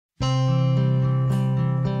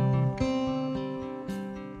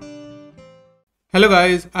Hello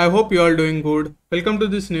guys, I hope you all doing good. Welcome to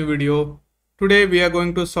this new video. Today we are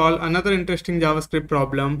going to solve another interesting JavaScript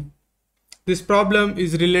problem. This problem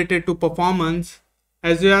is related to performance.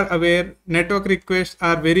 As you are aware, network requests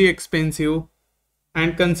are very expensive,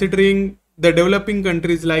 and considering the developing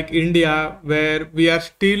countries like India, where we are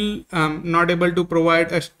still not able to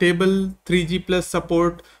provide a stable 3G plus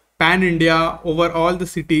support pan India over all the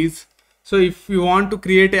cities. So if you want to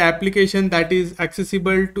create an application that is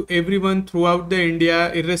accessible to everyone throughout the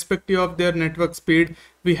India, irrespective of their network speed,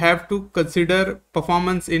 we have to consider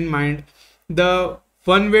performance in mind. The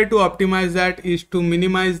one way to optimize that is to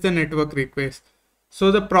minimize the network request.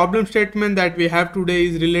 So the problem statement that we have today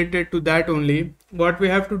is related to that only. What we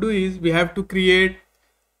have to do is we have to create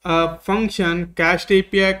a function cached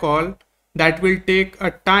API call that will take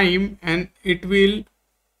a time, and it will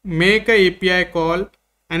make a API call,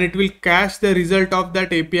 and it will cache the result of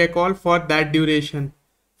that API call for that duration.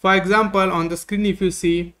 For example, on the screen if you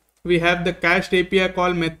see, we have the cached API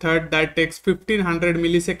call method that takes 1500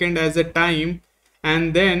 millisecond as a time,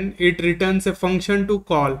 and then it returns a function to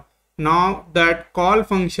call. Now that call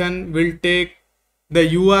function will take the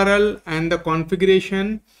URL and the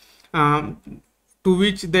configuration to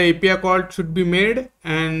which the API call should be made,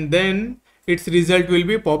 and then its result will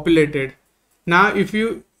be populated. Now if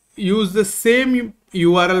you use the same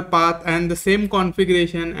URL path and the same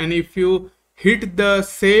configuration, and if you hit the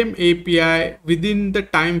same API within the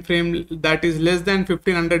time frame that is less than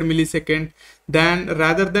 1500 millisecond, then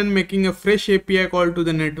rather than making a fresh API call to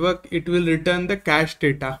the network, it will return the cached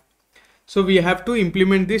data. So we have to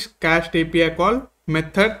implement this cached API call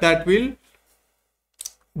method that will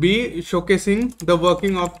be showcasing the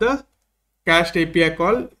working of the cached API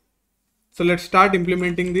call. So let's start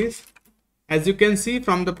implementing this. As you can see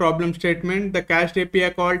from the problem statement, the cached API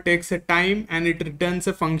call takes a time and it returns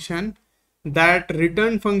a function. That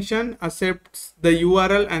return function accepts the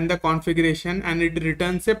URL and the configuration, and it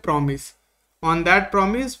returns a promise. On that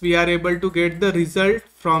promise, we are able to get the result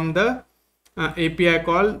from the API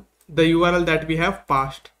call, the URL that we have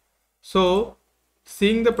passed. So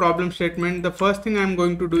seeing the problem statement, the first thing I'm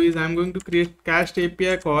going to do is I'm going to create cached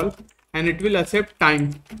API call, and it will accept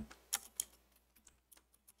time.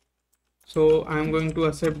 So I'm going to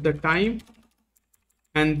accept the time,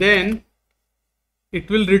 and then it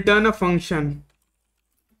will return a function.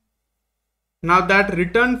 Now that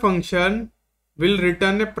return function will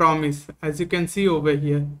return a promise, as you can see over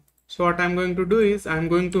here. So what I'm going to do is I'm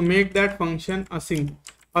going to make that function async.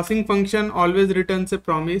 Async function always returns a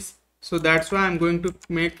promise, so that's why I'm going to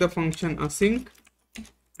make the function async,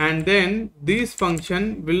 and then this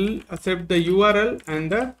function will accept the URL and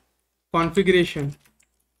the configuration.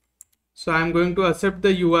 So I'm going to accept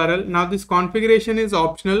the URL. Now this configuration is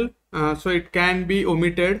optional, so it can be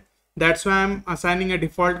omitted. That's why I'm assigning a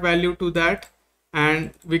default value to that,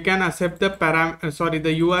 and we can accept the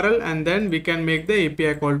the URL, and then we can make the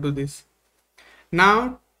API call to this.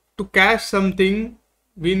 Now to cache something,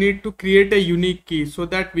 we need to create a unique key so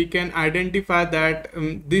that we can identify that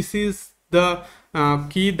this is the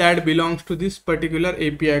key that belongs to this particular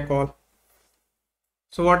API call.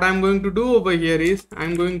 So what I'm going to do over here is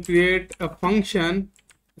I'm going to create a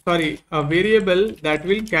a variable that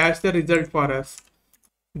will cache the result for us.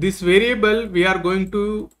 This variable we are going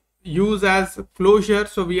to use as closure.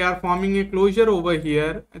 So we are forming a closure over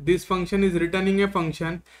here. This function is returning a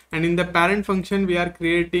function, and in the parent function we are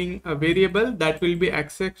creating a variable that will be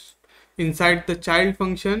accessed inside the child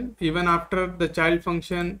function even after the parent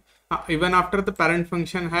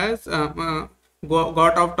function has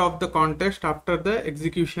got out of the context after the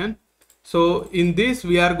execution. So in this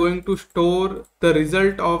we are going to store the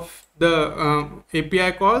result of the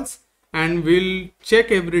API calls, and we'll check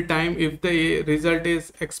every time if the result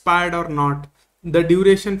is expired or not, the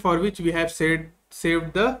duration for which we have saved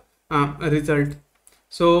the result.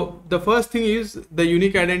 So the first thing is the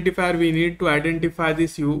unique identifier. We need to identify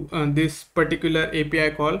this particular API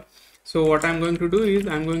call. So what I'm going to do is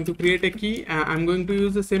I'm going to create a key. I'm going to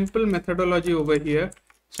use a simple methodology over here.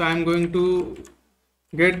 So I'm going to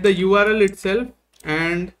get the URL itself,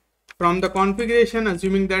 and from the configuration,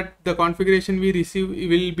 assuming that the configuration we receive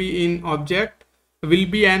will be an object.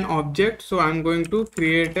 So I'm going to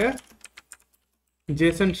create a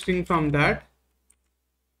JSON string from that.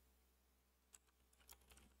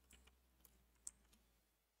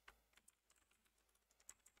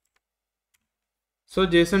 So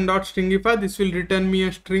JSON.stringify, this will return me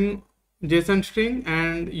a JSON string,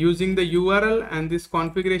 and using the URL and this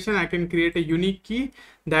configuration, I can create a unique key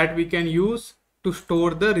that we can use to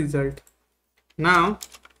store the result. Now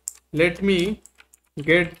let me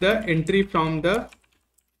get the entry from the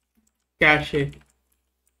cache.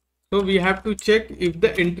 So we have to check if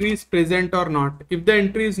the entry is present or not. If the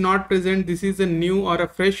entry is not present, this is a new or a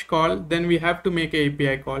fresh call, then we have to make a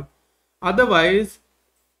API call. Otherwise,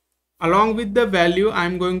 along with the value,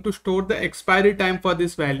 I'm going to store the expiry time for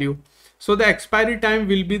this value. So the expiry time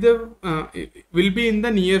will be in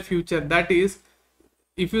the near future. That is,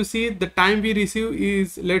 if you see, the time we receive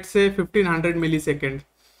is, let's say, 1500 millisecond.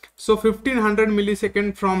 So 1500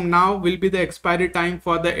 millisecond from now will be the expiry time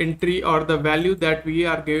for the entry or the value that we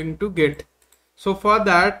are going to get. So for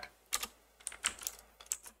that,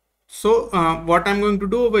 what I'm going to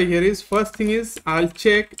do over here is, first thing is I'll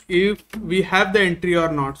check if we have the entry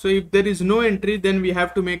or not. So if there is no entry, then we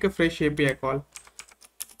have to make a fresh API call.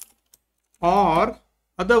 Or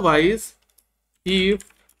otherwise, if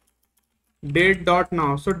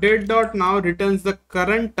date.now, so date.now returns the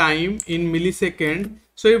current time in millisecond.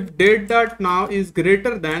 So if date.now is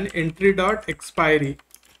greater than entry.expiry.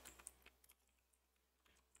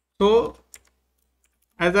 So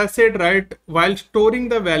as I said, right, while storing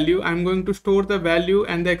the value, I'm going to store the value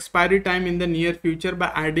and the expiry time in the near future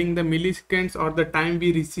by adding the milliseconds or the time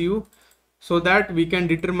we receive, so that we can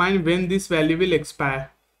determine when this value will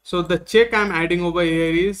expire. So the check I'm adding over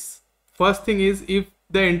here is, first thing is, if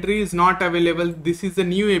the entry is not available, this is a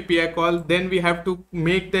new API call, then we have to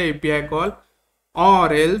make the API call.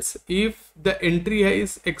 Or else if the entry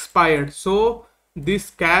is expired, so this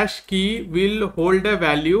cache key will hold a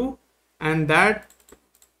value, and that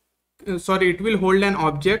it will hold an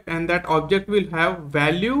object, and that object will have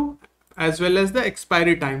value as well as the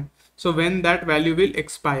expiry time. So when that value will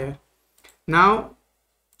expire. Now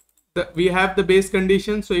we have the base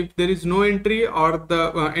condition. So if there is no entry or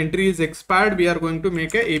the entry is expired, we are going to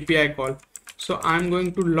make a API call. So I'm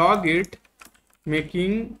going to log it,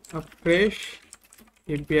 making a fresh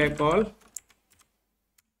API call,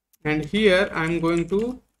 and here I'm going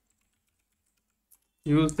to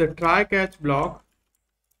use the try catch block.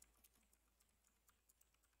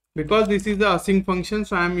 Because this is the async function,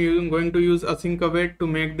 so I'm going to use async await to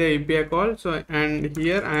make the API call. So, and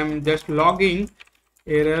here I am just logging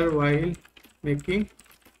error while making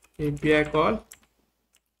API call.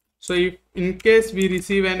 So if in case we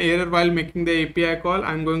receive an error while making the API call,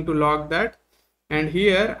 I'm going to log that. And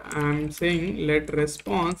here I'm saying let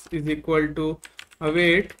response is equal to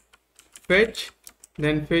await fetch,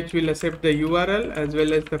 then fetch will accept the URL as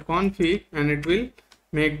well as the config, and it will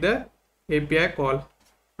make the API call.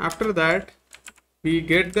 After that, we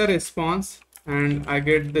get the response, and I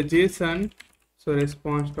get the JSON. So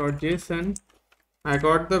response.json, I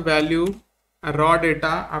got the value, raw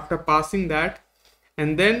data after passing that,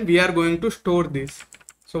 and then we are going to store this.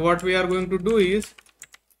 So what we are going to do is,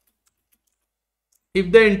 if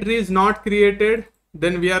the entry is not created,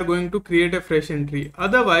 then we are going to create a fresh entry.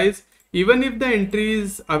 Otherwise, even if the entry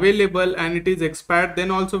is available and it is expired, then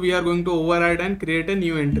also we are going to override and create a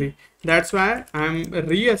new entry. That's why I'm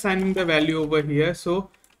reassigning the value over here. So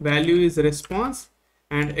value is response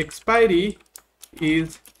and expiry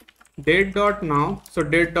is date.now. So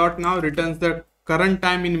date.now returns the current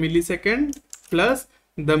time in millisecond plus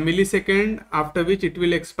the millisecond after which it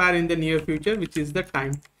will expire in the near future, which is the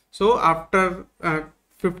time. So after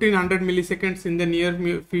 1500 milliseconds in the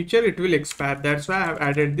near future, it will expire. That's why I have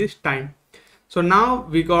added this time. So now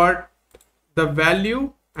we got the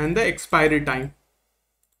value and the expiry time.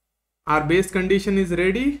 Our base condition is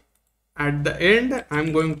ready. At the end,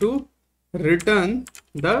 I'm going to return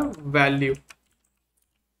the value.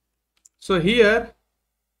 So here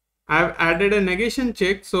I've added a negation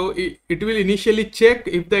check. So it will initially check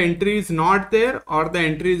if the entry is not there or the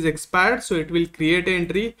entry is expired. So it will create an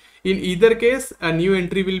entry. In either case, a new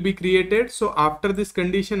entry will be created. So after this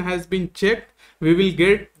condition has been checked, we will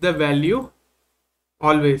get the value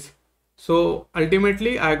always. So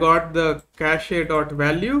ultimately I got the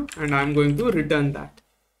cache.value and I'm going to return that.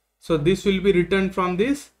 So this will be returned from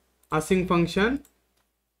this async function.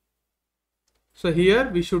 So here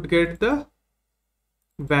we should get the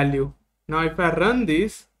value. Now if I run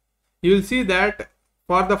this, you will see that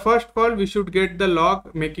for the first call we should get the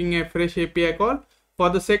log making a fresh API call.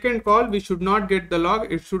 For the second call we should not get the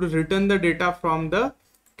log, it should return the data from the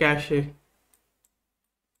cache.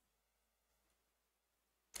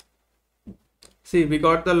 See, we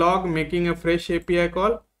got the log making a fresh API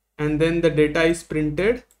call and then the data is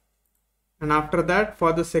printed. And after that,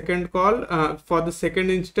 for the second call, for the second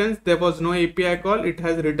instance, there was no API call. It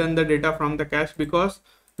has returned the data from the cache because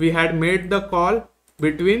we had made the call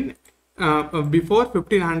between before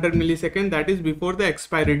 1500 millisecond, that is before the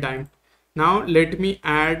expiry time. Now let me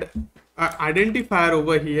add an identifier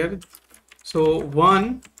over here. So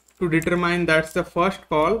 1 to determine that's the first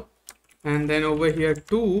call, and then over here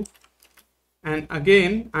 2 and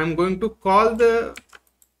again I'm going to call the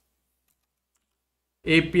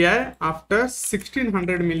API after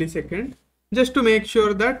 1600 milliseconds, just to make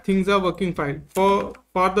sure that things are working fine. For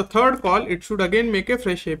the third call, it should again make a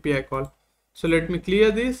fresh API call. So let me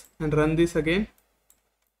clear this and run this again.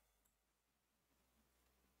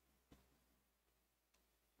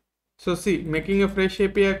 So see, making a fresh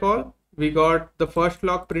API call, we got the first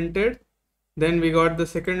log printed, then we got the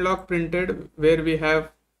second log printed where we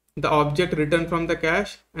have the object returned from the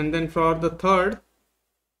cache, and then for the third,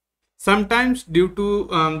 sometimes due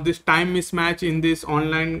to this time mismatch in this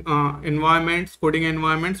online environments, coding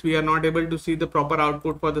environments, we are not able to see the proper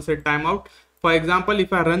output for the set timeout. For example,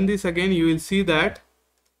 if I run this again, you will see that.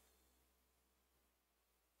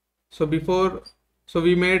 So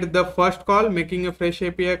we made the first call, making a fresh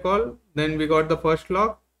API call, then we got the first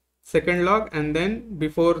log, second log, and then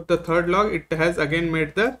before the third log, it has again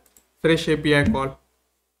made the fresh API call.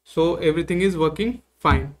 So everything is working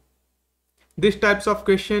fine. These types of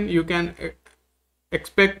question you can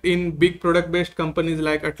expect in big product based companies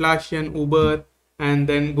like Atlassian, Uber, and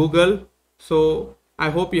then Google. So I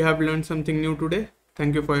hope you have learned something new today.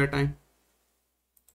 Thank you for your time.